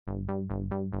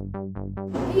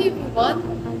Hey everyone,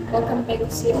 welcome back to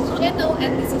Series channel,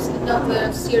 and this is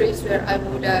another series where I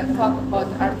would talk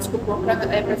about the art school program that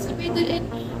I participated in.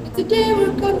 And today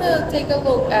we're gonna take a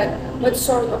look at what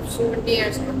sort of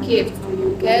souvenirs or gifts do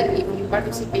you get if you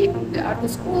participate in the art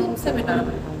school seminar.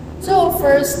 So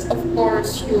first, of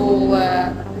course, you'll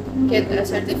get a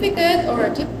certificate or a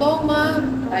diploma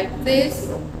like this,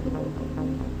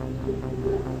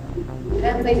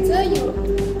 and later you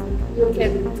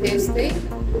get this thing,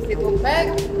 this little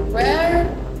bag, where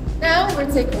now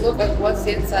we'll take a look at what's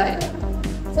inside.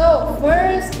 So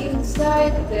first,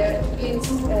 inside there is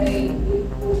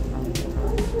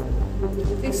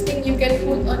this thing you can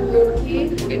put on your key,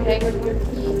 you can hang on your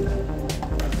key,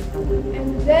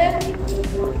 and then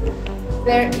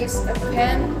there is a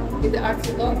pen with the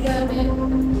artsy logo on it.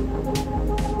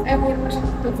 I would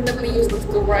definitely use this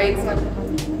to write some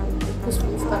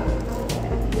useful stuff.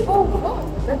 Oh wow,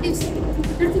 that is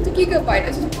 32 gigabytes.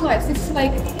 I just realized this is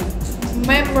like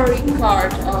memory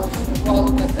card of all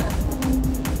of that.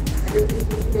 32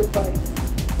 gigabytes.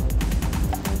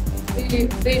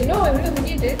 They know I really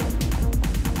need it.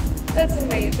 That's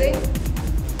amazing.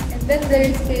 And then there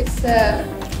is this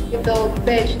little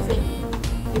badge thing.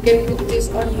 You can put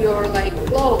this on your like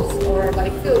clothes or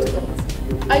like field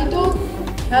clothes. I don't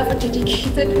have a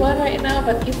dedicated one right now,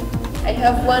 but if I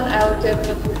have one, I'll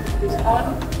definitely put this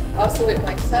on. Also with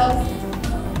myself.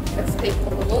 Let's take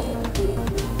a look.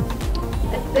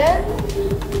 And then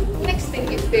next thing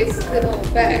is this little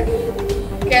bag.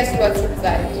 Guess what's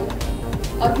inside?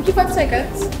 I'll give you 5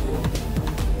 seconds.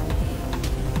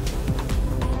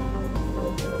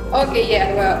 Okay,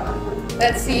 yeah, well,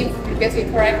 let's see if you guess it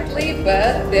correctly,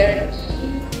 but there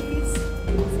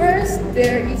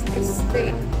is this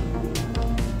thing.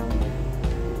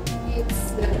 It's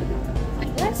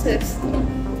sunglasses,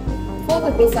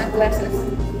 foldable sunglasses.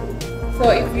 So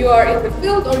if you are in the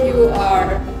field or you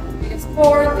are in a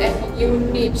sport and you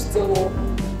need to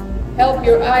help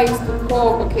your eyes to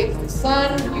cope against the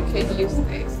sun, you can use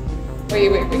this.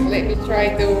 Wait, let me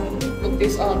try to put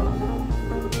this on.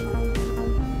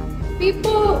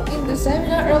 People in the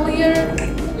seminar earlier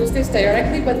used this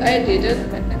directly, but I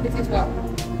didn't, and this is what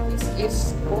this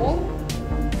is called.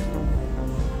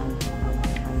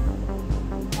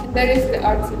 And there is the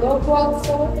artsy logo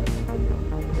also on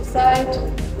the side.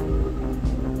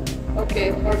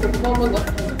 Okay, for the moment of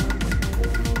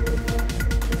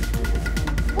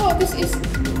oh, this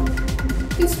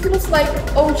feels like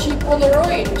OG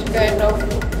Polaroid kind of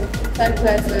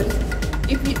sunglasses.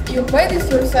 If you buy this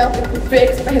yourself, it would be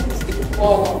expensive.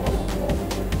 Wow.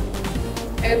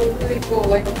 It would really cool.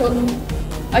 Like,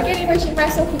 I can imagine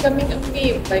myself becoming a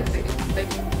meme like this.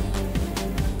 Like,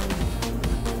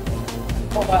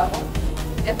 oh wow.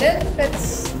 And then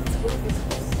let's put this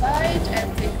aside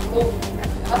and take a look at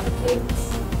the other things.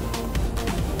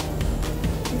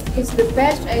 This is the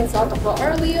badge I talked about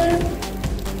earlier.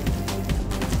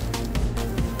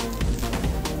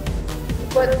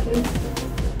 But this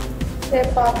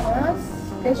Sepamas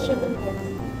question.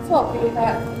 So we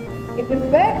have in the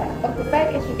back of the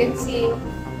package you can see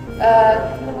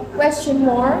question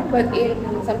more, but in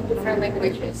some different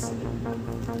languages.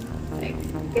 Like,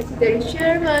 there is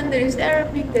German, there is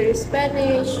Arabic, there is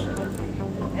Spanish,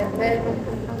 and then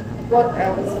what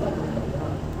else?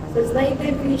 So it's night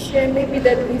vision, maybe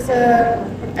that is I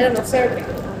don't know, Serbian.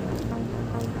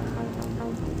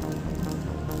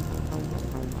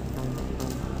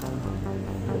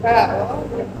 Wow.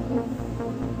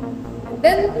 And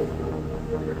then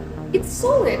it's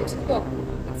solid. Look,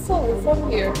 it's solid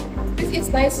from here. This is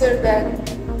nicer than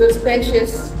those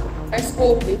patches I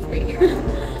schooled with me.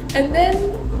 And then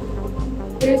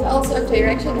there is also a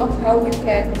direction of how you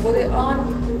can put it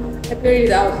on. Let me read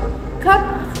it out. Cut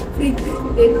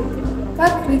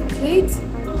recreate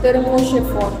thermal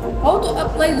chiffon. How to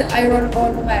apply the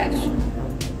iron-on patch.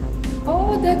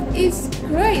 Oh, that is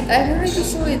great. I already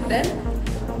saw it then.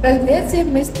 Разгреться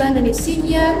места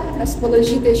нанесения,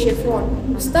 расположите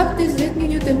шифрон. Вставьте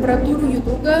среднюю температуру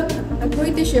YouTube,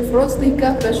 накройте шифрон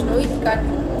слегка влажной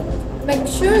тканью. Make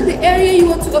sure the area you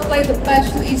want to apply the patch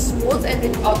to is smooth and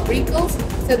without wrinkles.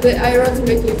 Set the iron to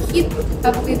make you heat.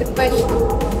 Apply the patch to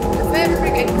the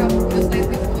fabric and cover the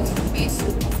slightly closed piece of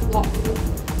cloth.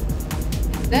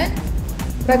 Then,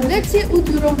 прогнете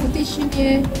удуром в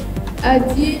течение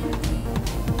 1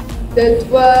 до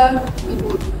 2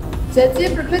 минут.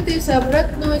 Затем приготовьте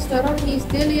обратную сторону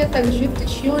изделия также в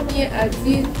течение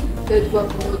 1 до 2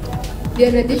 минут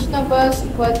для надежного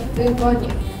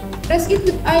схватывания. Press it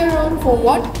with iron for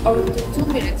 1 or 2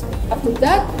 minutes. After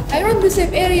that, iron the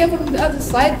same area from the other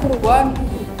side for 1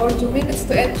 or 2 minutes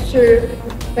to ensure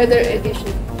better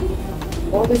adhesion.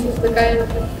 Oh, this is the kind of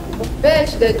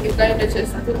badge that you kind of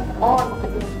just put on to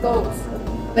your clothes.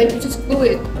 Like you just glue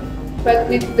it, but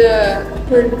with the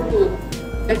current glue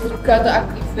that you gotta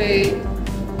activate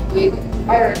with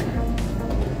iron.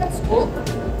 That's cool.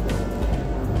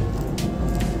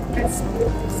 Let's put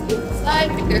this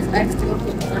inside because I still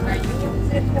don't wanna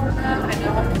use it for now and I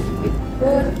want to keep it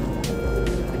good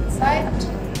inside.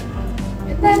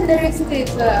 And then there is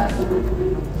this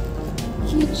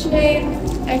keychain,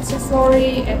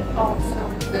 accessory, and also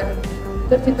the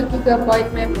 32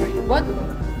 gigabyte memory. What?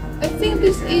 I think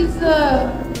this is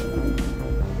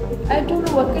I don't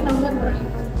know what kind of memory.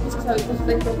 This is how it was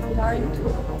like from time.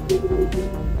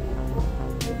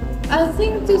 I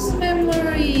think this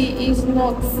memory is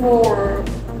not for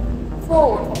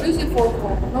phone. Or is it for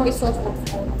phone? No, it's not for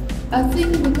phone. I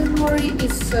think the memory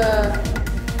is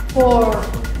for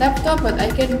laptop, but I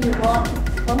can be wrong.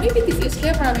 Or maybe this is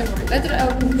camera memory. Later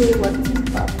I'll Google what this is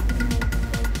about.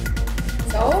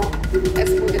 So,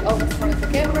 let's put it over front of the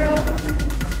camera.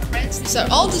 Friends, these are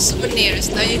all the souvenirs.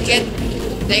 Now you get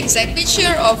the exact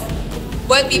picture of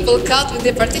what people got when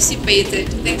they participated.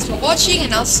 Thanks for watching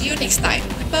and I'll see you next time.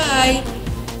 Bye!